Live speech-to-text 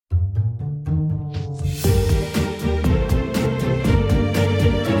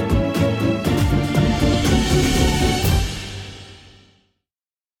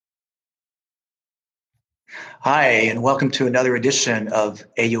Hi, and welcome to another edition of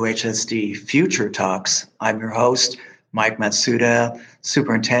AUHSD Future Talks. I'm your host, Mike Matsuda,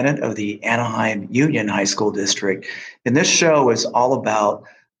 Superintendent of the Anaheim Union High School District. And this show is all about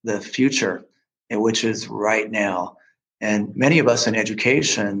the future, which is right now. And many of us in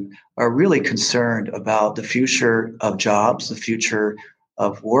education are really concerned about the future of jobs, the future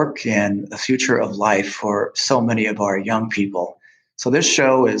of work, and the future of life for so many of our young people. So this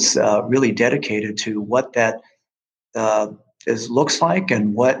show is really dedicated to what that uh, looks like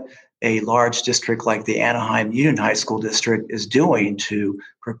and what a large district like the Anaheim Union High School District is doing to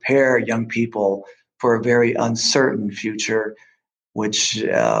prepare young people for a very uncertain future, which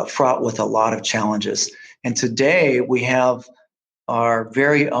fraught with a lot of challenges. And today we have our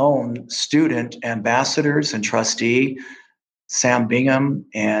very own student ambassadors and trustee, Sam Bingham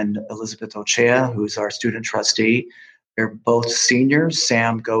and Elizabeth Ochea, who's our student trustee. They're both seniors.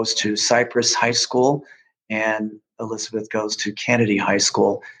 Sam goes to Cypress High School and Elizabeth goes to Kennedy High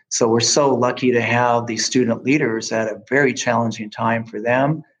School. So we're so lucky to have these student leaders at a very challenging time for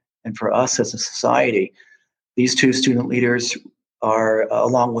them and for us as a society. These two student leaders are,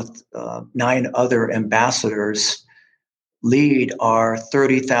 along with 9 other ambassadors, lead our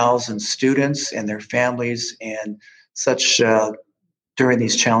 30,000 students and their families and such during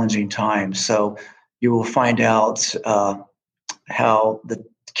these challenging times. So you will find out how the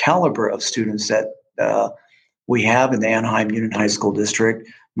caliber of students that we have in the Anaheim Union High School District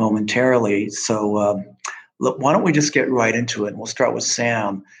momentarily. So look, why don't we just get right into it? And we'll start with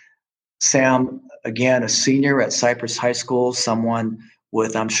Sam. Sam, again, a senior at Cypress High School, someone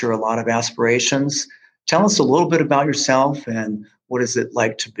with, I'm sure, a lot of aspirations. Tell us a little bit about yourself and what is it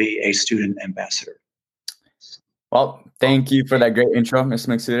like to be a student ambassador? Well, thank you for that great intro, Ms.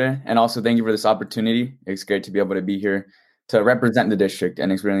 Matsuda, and also thank you for this opportunity. It's great to be able to be here to represent the district,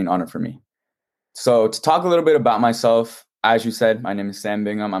 and it's really an honor for me. So to talk a little bit about myself, as you said, my name is Sam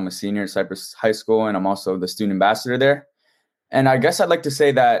Bingham. I'm a senior at Cypress High School, and I'm also the student ambassador there. And I guess I'd like to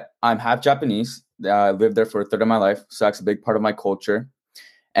say that I'm half Japanese. I lived there for a third of my life, so that's a big part of my culture.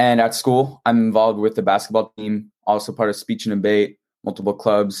 And at school, I'm involved with the basketball team, also part of speech and debate, multiple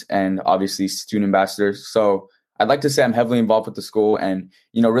clubs, and obviously student ambassadors. So I'd like to say I'm heavily involved with the school and,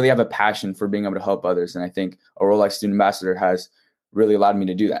 really have a passion for being able to help others. And I think a role like student ambassador has really allowed me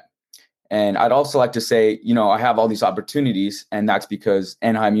to do that. And I'd also like to say, I have all these opportunities, and that's because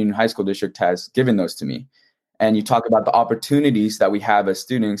Anaheim Union High School District has given those to me. And you talk about the opportunities that we have as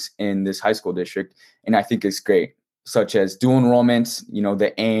students in this high school district, and I think it's great, such as dual enrollments,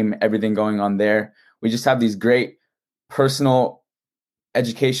 the AIM, everything going on there. We just have these great personal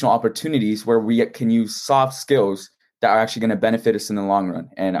educational opportunities where we can use soft skills that are actually going to benefit us in the long run.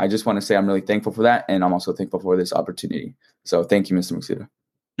 And I just want to say I'm really thankful for that, and I'm also thankful for this opportunity. So thank you, Mr. Matsuda.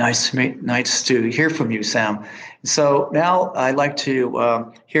 Nice to hear from you, Sam. So now I'd like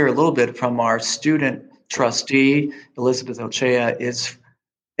to hear a little bit from our student trustee. Elizabeth Ochea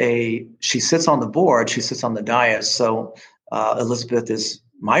she sits on the board, she sits on the dais. So Elizabeth is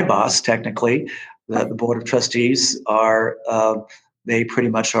my boss, technically. The board of trustees they pretty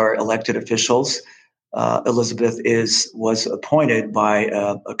much are elected officials. Elizabeth was appointed by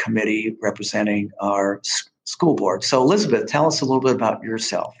a committee representing our school board. So Elizabeth, tell us a little bit about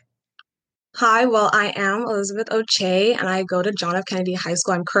yourself. Hi, well, I am Elizabeth Ochea, and I go to John F. Kennedy High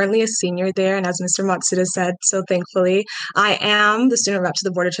School. I'm currently a senior there, and as Mr. Matsuda said, so thankfully, I am the student rep to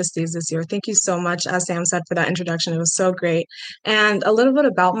the Board of Trustees this year. Thank you so much, as Sam said, for that introduction. It was so great. And a little bit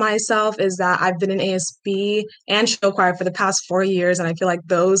about myself is that I've been in ASB and show choir for the past 4 years, and I feel like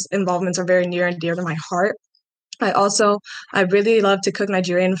those involvements are very near and dear to my heart. I really love to cook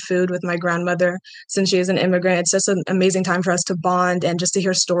Nigerian food with my grandmother since she is an immigrant. It's just an amazing time for us to bond and just to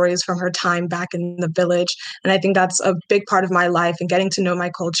hear stories from her time back in the village. And I think that's a big part of my life and getting to know my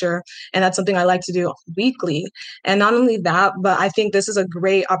culture. And that's something I like to do weekly. And not only that, but I think this is a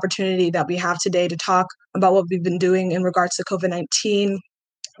great opportunity that we have today to talk about what we've been doing in regards to COVID-19,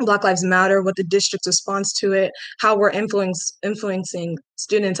 Black Lives Matter, what the district's response to it, how we're influencing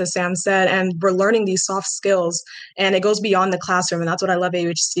students, as Sam said, and we're learning these soft skills. And it goes beyond the classroom. And that's what I love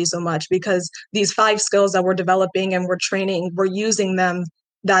AUHC so much, because these 5 skills that we're developing and we're training, we're using them.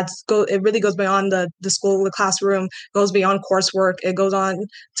 It really goes beyond the school, the classroom, goes beyond coursework. It goes on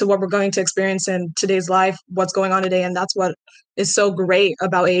to what we're going to experience in today's life, what's going on today. And that's what is so great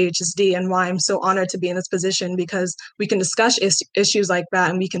about AHSD and why I'm so honored to be in this position, because we can discuss issues like that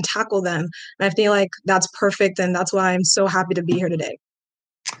and we can tackle them. And I feel like that's perfect. And that's why I'm so happy to be here today.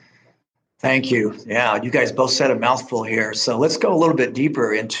 Thank you. Yeah, you guys both said a mouthful here. So let's go a little bit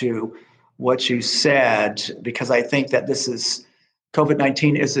deeper into what you said, because I think that this is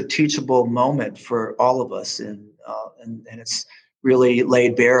COVID-19 is a teachable moment for all of us, and it's really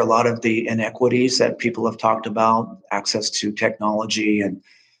laid bare a lot of the inequities that people have talked about, access to technology, and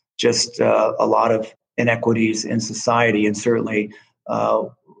just a lot of inequities in society. And certainly,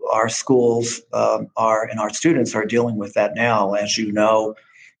 our schools are and our students are dealing with that now. As you know,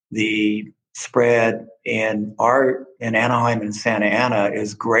 the spread in Anaheim and Santa Ana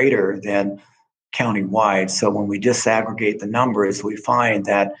is greater than countywide. So when we disaggregate the numbers, we find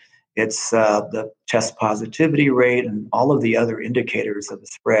that it's the test positivity rate and all of the other indicators of the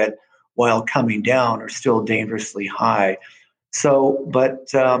spread, while coming down, are still dangerously high. So, but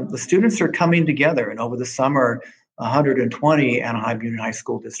the students are coming together, and over the summer, 120 Anaheim Union High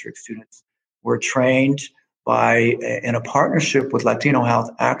School District students were trained in a partnership with Latino Health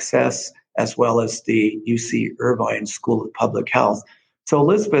Access, as well as the UC Irvine School of Public Health. So,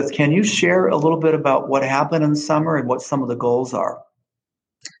 Elizabeth, can you share a little bit about what happened in the summer and what some of the goals are?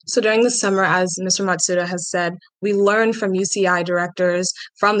 So during the summer, as Mr. Matsuda has said, we learned from UCI directors,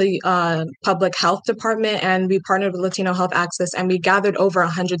 from the public health department, and we partnered with Latino Health Access, and we gathered over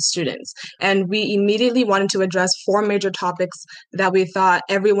 100 students. And we immediately wanted to address 4 major topics that we thought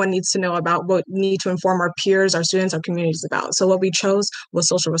everyone needs to know about, what we need to inform our peers, our students, our communities about. So what we chose was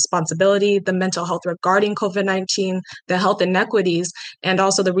social responsibility, the mental health regarding COVID-19, the health inequities, and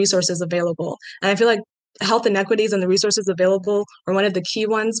also the resources available. And I feel like health inequities and the resources available are one of the key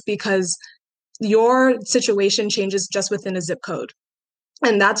ones, because your situation changes just within a zip code.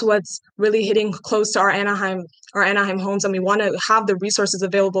 And that's what's really hitting close to our Anaheim homes. And we want to have the resources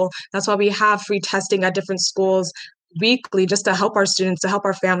available. That's why we have free testing at different schools weekly, just to help our students, to help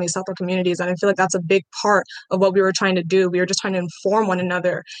our families, help our communities. And I feel like that's a big part of what we were trying to do. We were just trying to inform one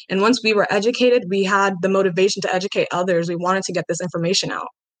another. And once we were educated, we had the motivation to educate others. We wanted to get this information out.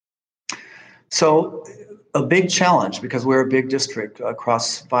 So, a big challenge, because we're a big district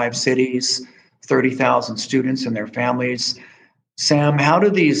across 5 cities, 30,000 students and their families. Sam, how do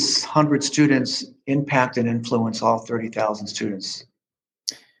these 100 students impact and influence all 30,000 students?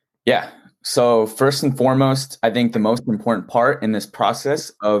 Yeah. So first and foremost, I think the most important part in this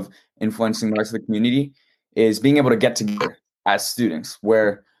process of influencing the rest of the community is being able to get together as students,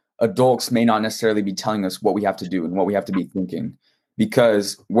 where adults may not necessarily be telling us what we have to do and what we have to be thinking,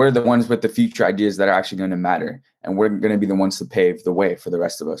 because we're the ones with the future ideas that are actually going to matter, and we're going to be the ones to pave the way for the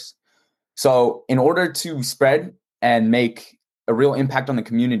rest of us. So in order to spread and make a real impact on the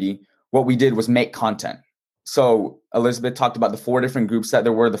community, what we did was make content. So Elizabeth talked about the 4 different groups that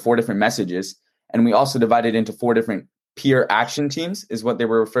there were, the 4 different messages, and we also divided into 4 different peer action teams, is what they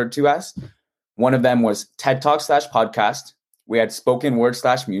were referred to as. One of them was TED Talk /podcast. We had spoken word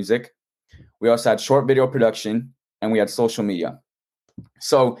 /music. We also had short video production, and we had social media.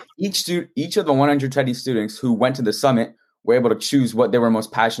 So each of the 120 students who went to the summit were able to choose what they were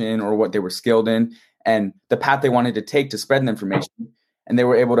most passionate in, or what they were skilled in, and the path they wanted to take to spread the information. And they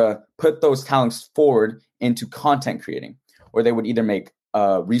were able to put those talents forward into content creating, where they would either make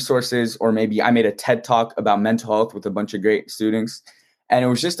resources, or maybe I made a TED Talk about mental health with a bunch of great students. And it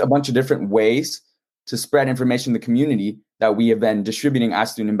was just a bunch of different ways to spread information in the community that we have been distributing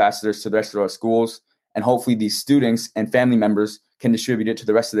as student ambassadors to the rest of our schools. And hopefully these students and family members can distribute it to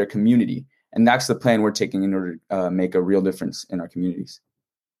the rest of their community. And that's the plan we're taking in order to make a real difference in our communities.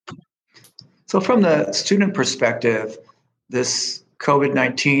 So from the student perspective, this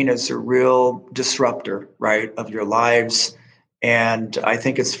COVID-19 is a real disruptor, right, of your lives. And I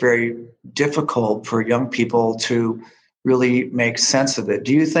think it's very difficult for young people to really make sense of it.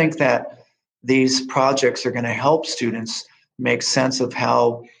 Do you think that these projects are going to help students make sense of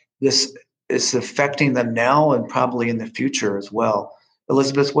how this is affecting them now and probably in the future as well?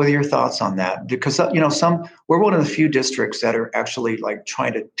 Elizabeth, what are your thoughts on that? Because, we're one of the few districts that are actually like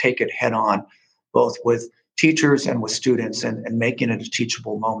trying to take it head on, both with teachers and with students, and making it a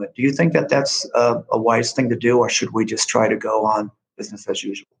teachable moment. Do you think that that's a wise thing to do, or should we just try to go on business as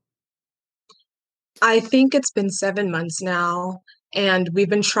usual? I think it's been 7 months now, and we've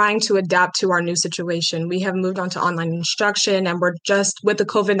been trying to adapt to our new situation. We have moved on to online instruction, and we're just, with the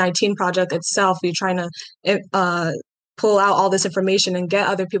COVID-19 project itself, we're trying to pull out all this information and get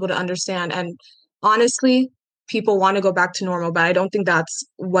other people to understand. And honestly, people want to go back to normal, but I don't think that's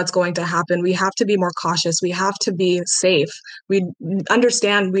what's going to happen. We have to be more cautious. We have to be safe. We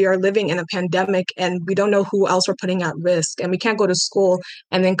understand we are living in a pandemic, and we don't know who else we're putting at risk. And we can't go to school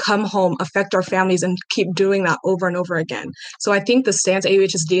and then come home, affect our families, and keep doing that over and over again. So I think the stance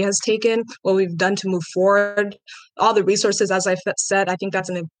AUHSD has taken, what we've done to move forward, all the resources, as I said, I think that's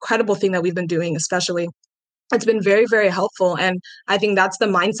an incredible thing that we've been doing, especially. It's been very, very helpful. And I think that's the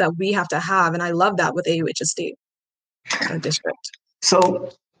mindset we have to have. And I love that with AUHSD, our district.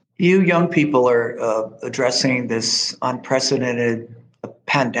 So, you young people are addressing this unprecedented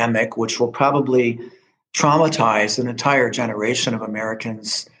pandemic, which will probably traumatize an entire generation of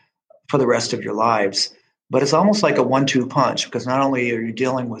Americans for the rest of your lives. But it's almost like a 1-2 punch because not only are you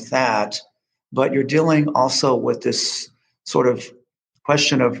dealing with that, but you're dealing also with this sort of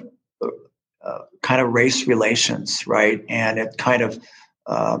question of kind of race relations, right? And it kind of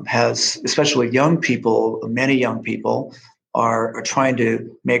has, especially young people, many young people are trying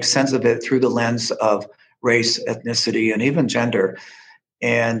to make sense of it through the lens of race, ethnicity, and even gender.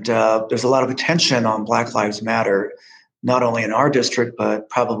 And there's a lot of attention on Black Lives Matter, not only in our district, but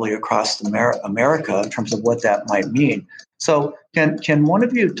probably across America in terms of what that might mean. So can one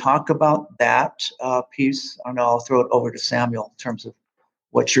of you talk about that piece? And I'll throw it over to Samuel in terms of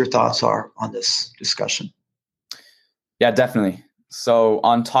what your thoughts are on this discussion. Yeah, definitely. So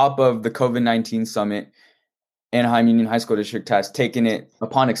on top of the COVID-19 summit, Anaheim Union High School District has taken it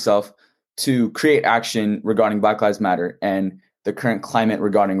upon itself to create action regarding Black Lives Matter and the current climate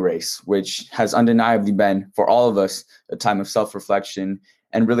regarding race, which has undeniably been, for all of us, a time of self-reflection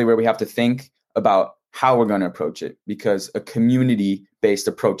and really where we have to think about how we're going to approach it, because a community-based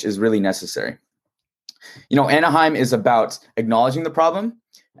approach is really necessary. Anaheim is about acknowledging the problem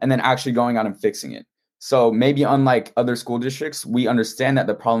and then actually going out and fixing it. So maybe unlike other school districts, we understand that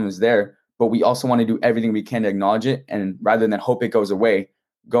the problem is there, but we also want to do everything we can to acknowledge it. And rather than hope it goes away,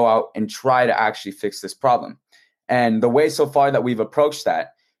 go out and try to actually fix this problem. And the way so far that we've approached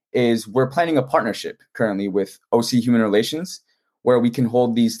that is we're planning a partnership currently with OC Human Relations, where we can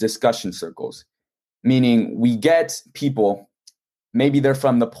hold these discussion circles, meaning we get people, maybe they're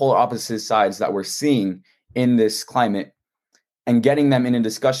from the polar opposite sides that we're seeing in this climate, and getting them in a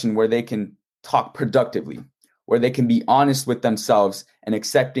discussion where they can talk productively, where they can be honest with themselves and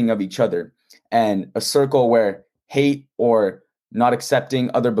accepting of each other, and a circle where hate or not accepting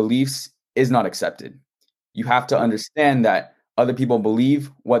other beliefs is not accepted. You have to understand that other people believe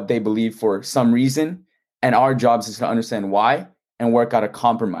what they believe for some reason, and our jobs is to understand why and work out a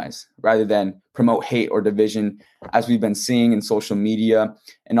compromise rather than promote hate or division, as we've been seeing in social media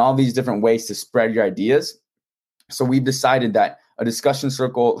and all these different ways to spread your ideas. So we've decided that a discussion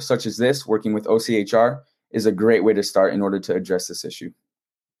circle such as this, working with OCHR, is a great way to start in order to address this issue.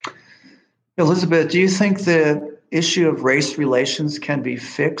 Elizabeth, do you think the issue of race relations can be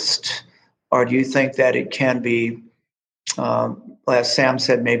fixed? Or do you think that it can be, as Sam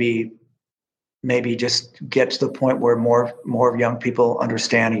said, maybe just get to the point where more young people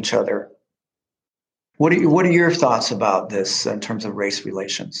understand each other? What are your thoughts about this in terms of race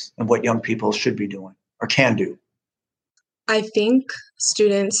relations and what young people should be doing or can do? I think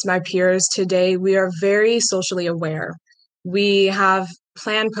students, my peers today, we are very socially aware. We have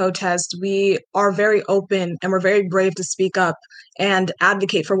planned protests. We are very open and we're very brave to speak up and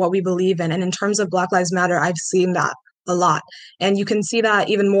advocate for what we believe in. And in terms of Black Lives Matter, I've seen that a lot. And you can see that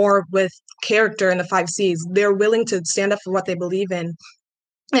even more with character in the 5 C's. They're willing to stand up for what they believe in.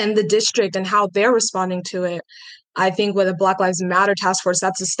 And the district and how they're responding to it, I think with a Black Lives Matter task force,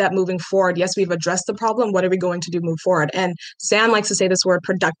 that's a step moving forward. Yes, we've addressed the problem. What are we going to do move forward? And Sam likes to say this word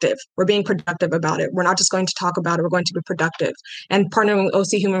productive. We're being productive about it. We're not just going to talk about it. We're going to be productive. And partnering with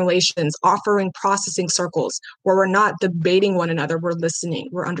OC Human Relations, offering processing circles where we're not debating one another. We're listening.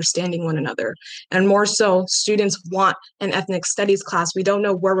 We're understanding one another. And more so, students want an ethnic studies class. We don't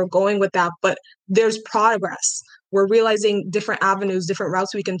know where we're going with that, but there's progress. We're realizing different avenues, different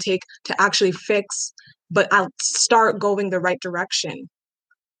routes we can take to actually fix, but I'll start going the right direction.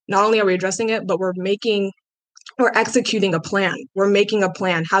 Not only are we addressing it, but we're executing a plan. We're making a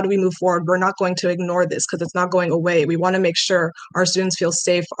plan. How do we move forward? We're not going to ignore this because it's not going away. We want to make sure our students feel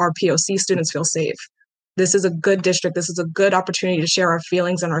safe, our POC students feel safe. This is a good district. This is a good opportunity to share our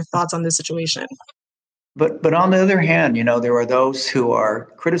feelings and our thoughts on this situation. But on the other hand, there are those who are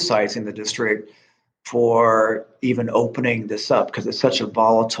criticizing the district for even opening this up because it's such a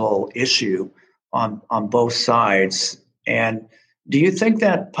volatile issue on both sides. And do you think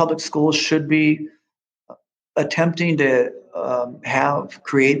that public schools should be attempting to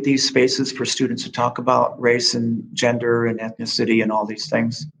create these spaces for students to talk about race and gender and ethnicity and all these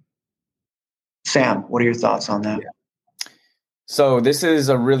things? Sam, what are your thoughts on that? Yeah. So this is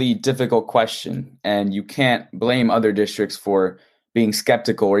a really difficult question, and you can't blame other districts for being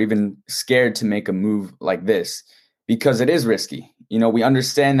skeptical or even scared to make a move like this because it is risky. We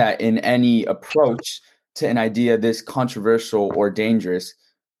understand that in any approach to an idea this controversial or dangerous,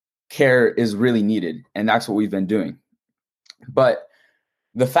 care is really needed. And that's what we've been doing. But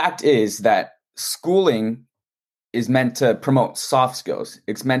the fact is that schooling is meant to promote soft skills.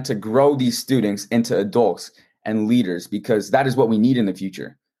 It's meant to grow these students into adults and leaders, because that is what we need in the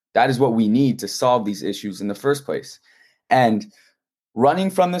future. That is what we need to solve these issues in the first place. And running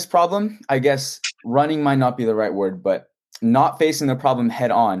from this problem, I guess running might not be the right word, but not facing the problem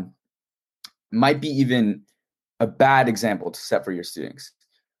head on might be even a bad example to set for your students.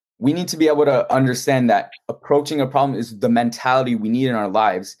 We need to be able to understand that approaching a problem is the mentality we need in our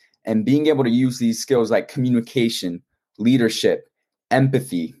lives, and being able to use these skills like communication, leadership,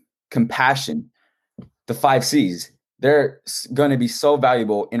 empathy, compassion, the 5 C's. They're going to be so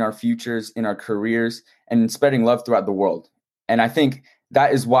valuable in our futures, in our careers, and in spreading love throughout the world. And I think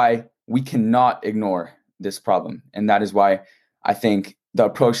that is why we cannot ignore this problem. And that is why I think the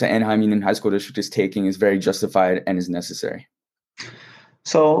approach that Anaheim Union High School District is taking is very justified and is necessary.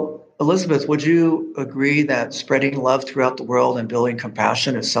 So, Elizabeth, would you agree that spreading love throughout the world and building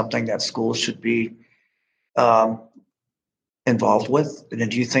compassion is something that schools should be involved with? And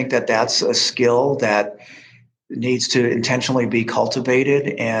do you think that that's a skill that needs to intentionally be cultivated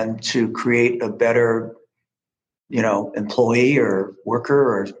and to create a better, employee or worker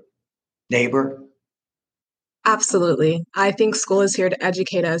or neighbor? Absolutely. I think school is here to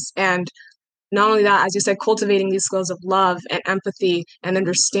educate us. And not only that, as you said, cultivating these skills of love and empathy and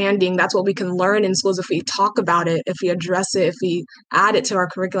understanding, that's what we can learn in schools if we talk about it, if we address it, if we add it to our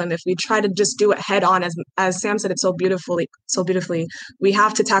curriculum, if we try to just do it head on, as Sam said it so beautifully, we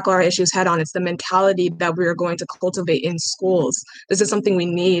have to tackle our issues head on. It's the mentality that we are going to cultivate in schools. This is something we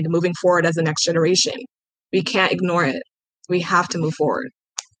need moving forward as the next generation. We can't ignore it. We have to move forward.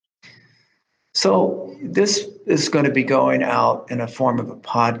 So this is going to be going out in a form of a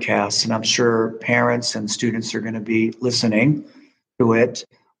podcast, and I'm sure parents and students are going to be listening to it.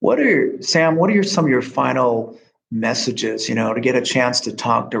 Sam, what are some of your final messages, to get a chance to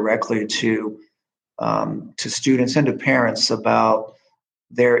talk directly to students and to parents about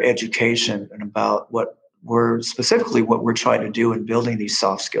their education and about what we're trying to do in building these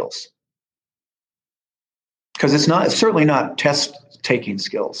soft skills? Because it's certainly not test-taking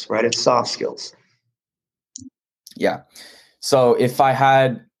skills, right? It's soft skills. Yeah. So if I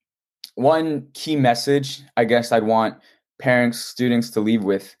had one key message, I guess I'd want parents, students to leave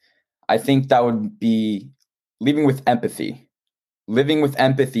with, I think that would be leaving with empathy. Living with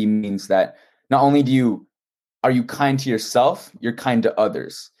empathy means that not only are you kind to yourself, you're kind to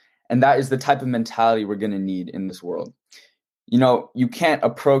others. And that is the type of mentality we're going to need in this world. You can't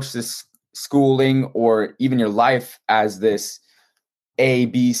approach this schooling or even your life as this A,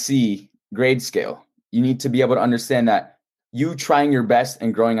 B, C grade scale. You need to be able to understand that you trying your best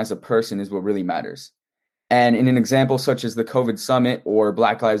and growing as a person is what really matters. And in an example such as the COVID Summit or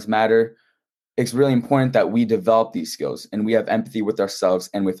Black Lives Matter, it's really important that we develop these skills and we have empathy with ourselves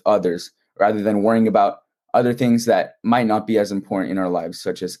and with others, rather than worrying about other things that might not be as important in our lives,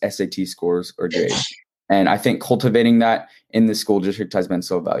 such as SAT scores or grades. And I think cultivating that in the school district has been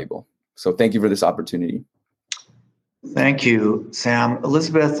so valuable. So thank you for this opportunity. Thank you, Sam.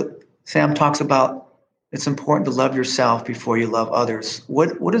 Elizabeth, Sam talks about it's important to love yourself before you love others.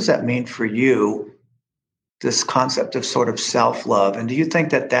 What does that mean for you, this concept of sort of self-love? And do you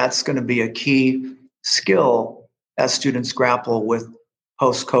think that that's going to be a key skill as students grapple with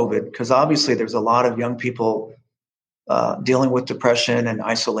post-COVID? Because obviously there's a lot of young people dealing with depression and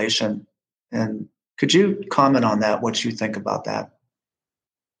isolation. And could you comment on that, what you think about that?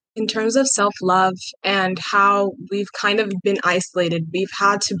 In terms of self-love and how we've kind of been isolated, we've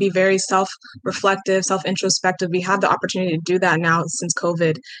had to be very self-reflective, self-introspective. We have the opportunity to do that now since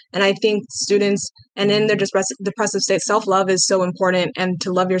COVID. And I think students, and in their depressive state, self-love is so important, and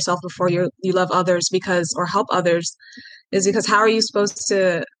to love yourself before you love others, or help others, is because how are you supposed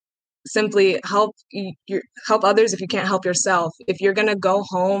to simply help others if you can't help yourself? If you're going to go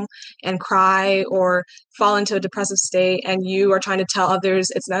home and cry or fall into a depressive state and you are trying to tell others,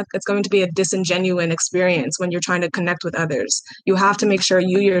 it's going to be a disingenuous experience when you're trying to connect with others. You have to make sure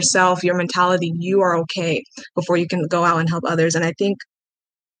you yourself, your mentality, you are okay before you can go out and help others. And I think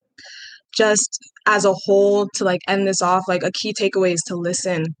just as a whole, to end this off, a key takeaway is to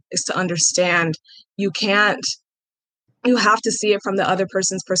listen, is to understand. You have to see it from the other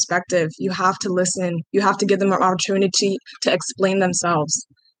person's perspective. You have to listen. You have to give them an opportunity to explain themselves.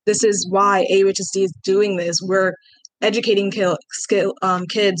 This is why AUHSD is doing this. We're educating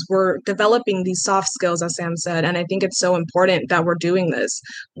kids. We're developing these soft skills, as Sam said. And I think it's so important that we're doing this.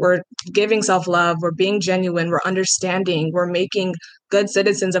 We're giving self-love. We're being genuine. We're understanding. We're making good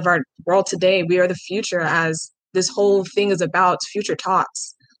citizens of our world today. We are the future, as this whole thing is about, future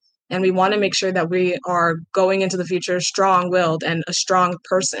talks. And we want to make sure that we are going into the future strong-willed and a strong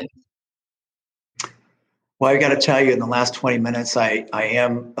person. Well, I got to tell you, in the last 20 minutes, I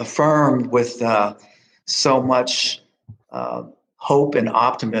am affirmed with so much hope and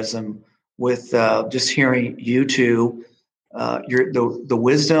optimism with just hearing you two. The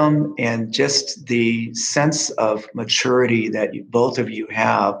wisdom and just the sense of maturity that both of you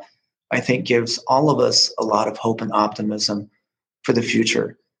have, I think gives all of us a lot of hope and optimism for the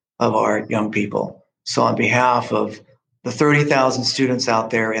future of our young people. So on behalf of the 30,000 students out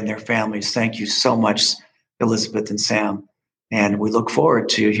there and their families, thank you so much, Elizabeth and Sam. And we look forward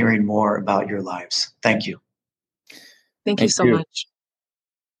to hearing more about your lives. Thank you. Thank you so much.